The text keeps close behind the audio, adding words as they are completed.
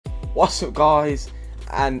What's up, guys?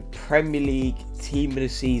 And Premier League team of the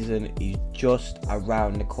season is just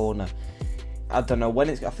around the corner. I don't know when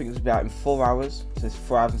it's, I think it's about in 4 hours, so it's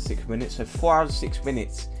 4 hours and 6 minutes. So 4 hours and 6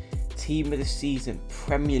 minutes, team of the season,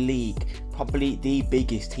 Premier League, probably the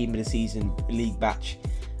biggest team of the season league batch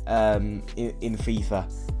in FIFA.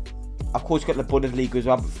 Of course, you've got the Bundesliga as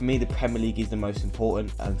well, but for me, the Premier League is the most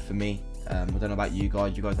important. And for me, I don't know about you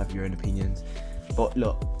guys have your own opinions. But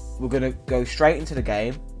look, we're going to go straight into the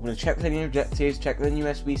game. We're going to check the new objectives, check the new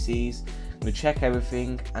SBCs, we're going to check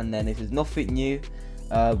everything, and then if there's nothing new,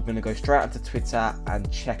 we're going to go straight onto Twitter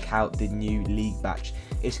and check out the new league batch.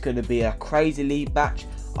 It's going to be a crazy league batch.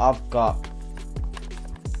 I've got...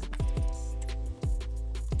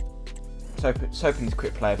 Let's open this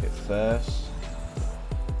quick player bit first.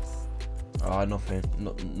 Oh, nothing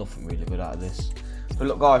really good out of this. But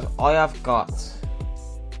look, guys, I have got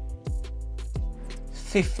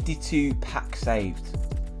 52 packs saved.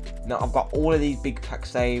 Now, I've got all of these big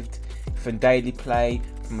packs saved from daily play,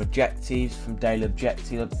 from objectives, from daily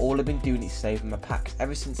objectives. All I've been doing is saving my packs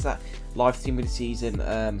ever since that live team of the season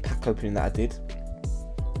pack opening that I did.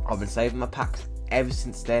 I've been saving my packs ever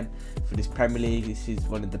since then for this Premier League. This is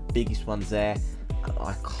one of the biggest ones there, and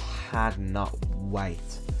I cannot wait.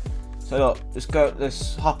 So look,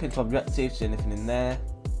 let's hop into objectives. See anything in there?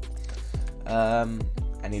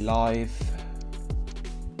 Any live?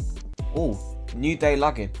 Oh, new day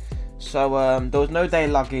login. So there was no day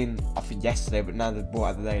login I think yesterday, but now they've brought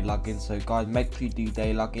out the day login. So guys, make sure you do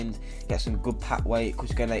day logins. Get some good pack weight, because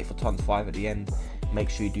you're going 8 for tons 5 at the end. Make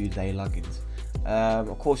sure you do day logins.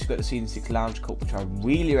 Of course, you've got the Season 6 Lounge Cup, which I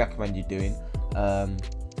really recommend you doing.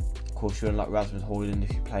 Of course, you unlock Rasmus Højlund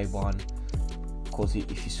if you play one. Of course,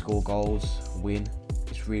 if you score goals, win.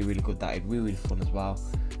 It's really good. That is really fun as well.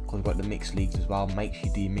 Of course, we've got the mixed leagues as well. Make sure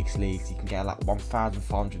you do mixed leagues. You can get like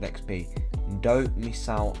 1,500 XP. Don't miss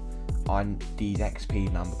out on these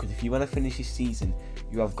XP now, because if you want to finish this season,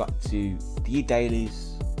 you have got to do your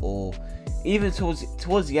dailies, or even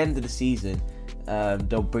towards the end of the season,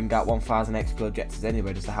 they'll bring out 1,000 XP objectives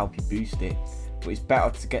anyway, just to help you boost it. But it's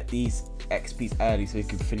better to get these XPs early so you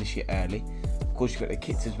can finish it early. Of course, you've got the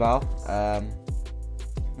kits as well.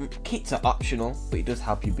 Kits are optional, but it does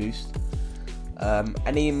help you boost.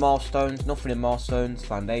 Any milestones? Nothing in milestones.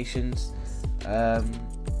 Foundations. No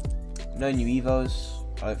new evos.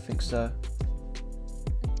 I don't think so.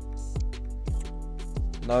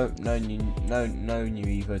 No new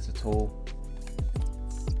evos at all.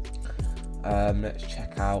 Let's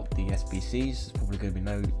check out the SBCs. There's probably going to be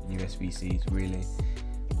no new SBCs really.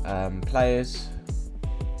 Players.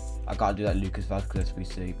 I gotta do that Lucas Vazquez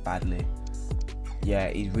SBC badly.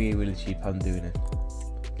 Yeah, he's really cheap. I'm doing it.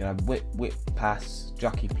 You know, whip pass,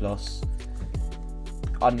 jockey plus.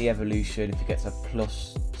 On the evolution, if he gets a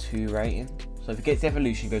 +2 rating. So if he gets the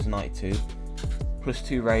evolution, he goes 92.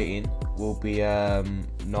 +2 rating will be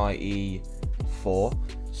 94.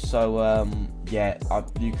 So yeah,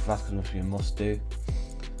 Lucas Vazquez must be a must do.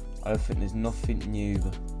 I don't think there's nothing new.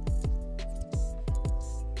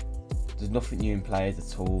 There's nothing new in players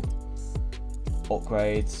at all.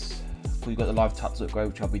 Upgrades. We've got the live Tots upgrade,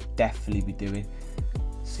 which I'll definitely be doing.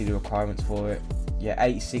 See the requirements for it. Yeah,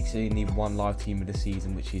 86, and you need one live team of the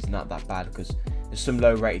season, which is not that bad, because there's some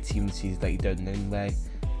low rated team of the season that you don't anyway.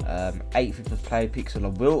 80 plus player picks,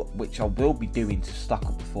 which I will be doing to stock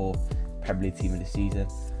up before Premier League team of the season.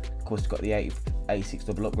 Of course, you've got the 86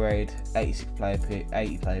 double upgrade, 86 player pick,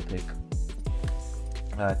 80 player pick.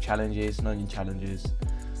 Challenges, no new challenges.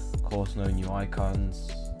 Of course, no new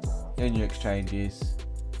icons, no new exchanges.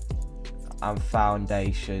 And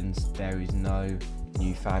foundations, there is no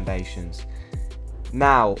new foundations.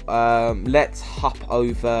 Now let's hop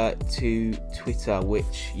over to Twitter,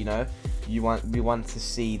 which we want to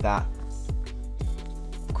see that,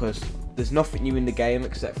 because there's nothing new in the game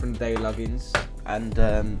except from the daily logins and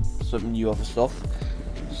some new other stuff.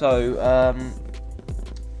 So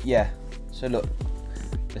yeah, so look,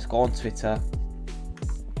 let's go on Twitter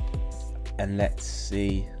and let's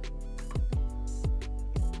see.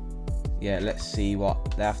 Yeah, let's see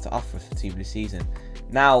what they have to offer for team of the season.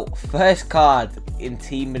 Now, first card in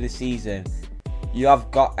team of the season, you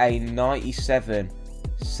have got a 97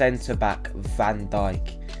 centre back Van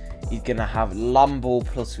Dijk. He's gonna have long ball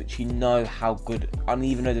plus, which you know how good. And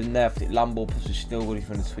even though they nerfed it, long ball plus is still good if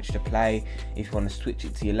you want to switch to play. If you want to switch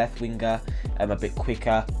it to your left winger, a bit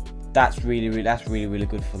quicker. That's really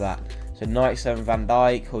good for that. So 97 Van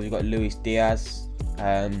Dijk, or you've got Luis Diaz,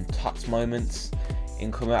 Tots moments.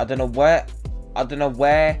 Incoming. I don't know where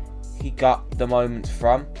he got the moments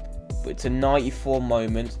from, but it's a 94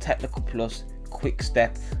 moment, technical plus, quick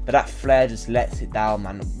step. But that flare just lets it down,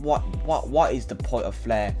 man. What is the point of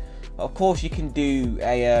flare Of course, you can do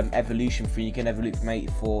a evolution thing. You can evolve from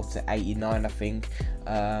 84 to 89, I think,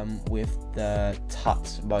 with the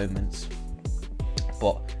Tots moments.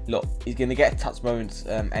 But look, he's going to get Tots moments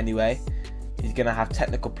anyway. He's going to have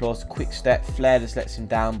technical plus, quick step, flair just lets him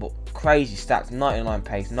down, but crazy stats: 99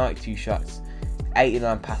 pace, 92 shots,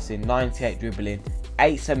 89 passing, 98 dribbling,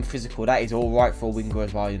 87 physical. That is all right for a winger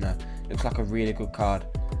as well, you know. Looks like a really good card.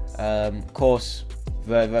 Of course,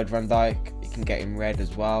 Virgil van Dijk, you can get him red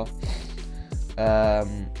as well.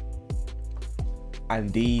 And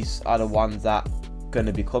these are the ones that are going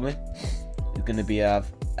to be coming. It's going to be a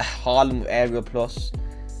Haaland with aerial plus,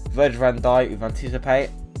 Virgil van Dijk with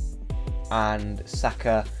anticipate, and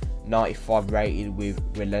Saka 95 rated with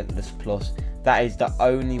relentless plus. That is the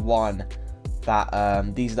only one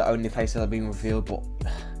that these are the only places that have been revealed, but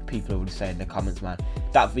people are already saying in the comments, man,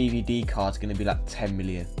 that VVD card's going to be like 10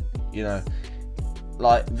 million, you know.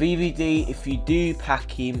 Like, VVD, if you do pack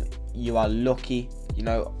him, you are lucky, you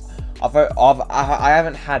know. I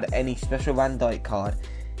haven't had any special Van Dijk card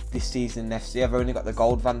this season in FC. I've only got the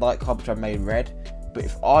gold Van Dijk card, which I made red. But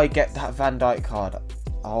if I get that Van Dijk card,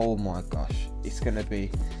 oh my gosh, it's gonna be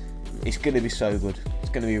so good. It's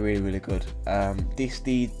gonna be really, really good. These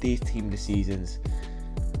team of the seasons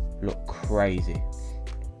look crazy.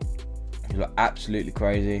 They look absolutely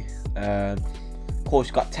crazy. Of course,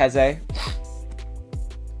 you've got Teze.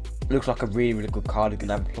 Looks like a really, really good card. He's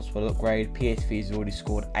gonna have a plus one upgrade. PSV has already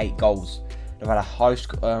scored 8 goals. They've had a high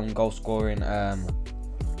goal scoring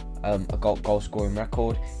goal scoring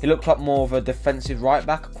record. He looks like more of a defensive right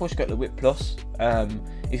back. Of course, you got the whip plus.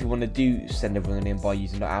 If you want to do send a run in by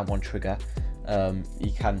using the R1 trigger,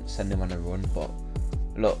 you can send him on a run. But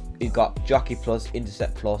look, he's got jockey plus,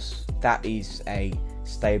 intercept plus. That is a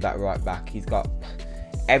stay back right back. He's got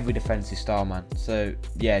every defensive style, man. So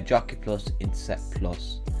yeah, jockey plus, intercept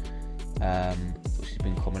plus. Which has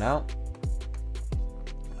been coming out.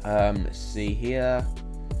 Let's see here.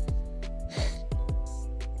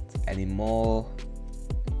 Any more?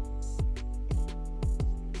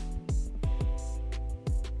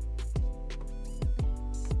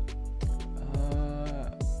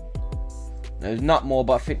 There's not more,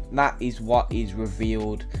 but I think that is what is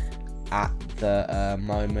revealed at the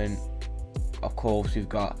moment. Of course, we've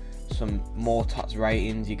got some more Tots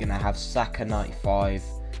ratings. You're gonna have Saka 95,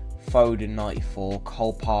 Foden 94,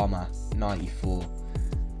 Cole Palmer 94,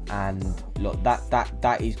 and look,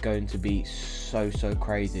 that is going to be so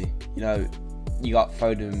crazy. You know, you got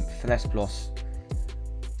Foden finesse plus,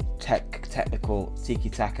 technical, tiki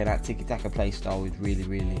taka. That tiki taka play style is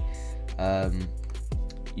really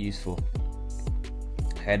useful.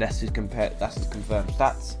 Okay, that's his confirmed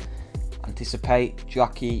stats. Anticipate,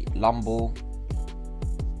 jockey, Lumball.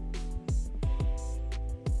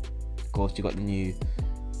 Of course, you got the new.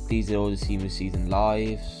 These are all the team of the season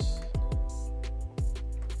lives.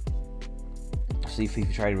 See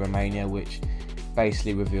FIFA Trader Romania, which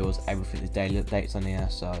basically reveals everything. The daily updates on here.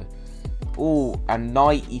 So, oh, and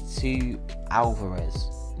 92 Alvarez.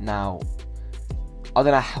 Now, I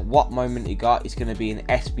don't know what moment he got. It's going to be an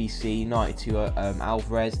SBC 92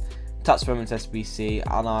 Alvarez. Touch moments SBC,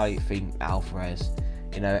 and I think Alvarez.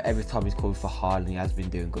 You know, every time he's called for Haaland, he has been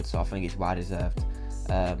doing good. So I think it's well deserved.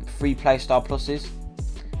 3 playstyle pluses.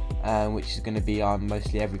 Which is going to be on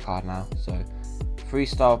mostly every card now. So 3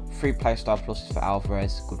 playstyle pluses for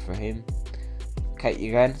Alvarez, good for him. Okay,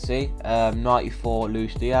 again, see, 94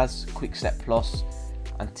 Luis Diaz, quick step plus,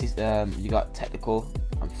 and you got technical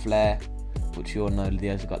and flair, which you all know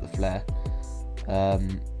Diaz has got the flair.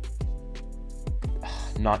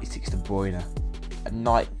 96 De Bruyne,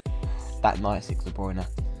 that 96 De Bruyne.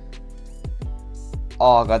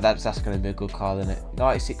 Oh god, that's going to be a good card, isn't it?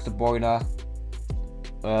 96 De Bruyne.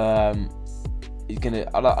 He's gonna.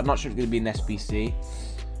 I'm not sure if it's gonna be an SBC,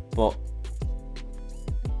 but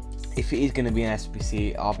if it is gonna be an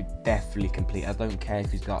SBC, I'll be definitely complete. I don't care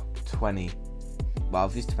if he's got 20. Well,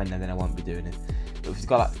 if he's 20, then I won't be doing it. But if he's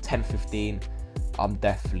got like 10, 15, I'm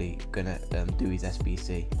definitely gonna do his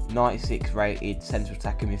SBC. 96 rated central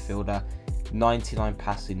attacking midfielder, 99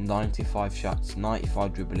 passing, 95 shots,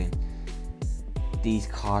 95 dribbling. These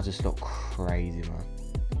cards just look crazy, man.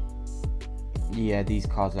 Yeah, these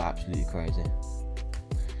cards are absolutely crazy.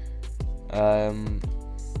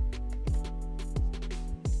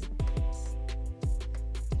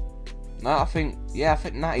 No, I think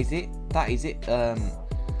that is it. That is it.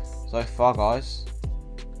 So far, guys.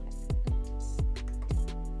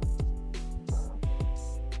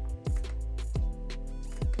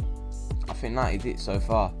 I think that is it so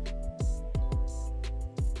far.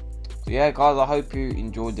 So yeah, guys, I hope you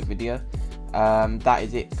enjoyed the video. That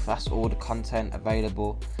is it. That's all the content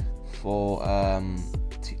available for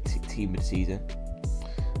team of the season.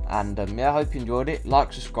 And yeah, I hope you enjoyed it.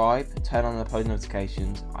 Like, subscribe, turn on the post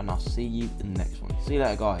notifications, and I'll see you in the next one. See you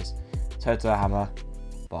later, guys. Toto Hammer.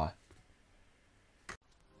 Bye.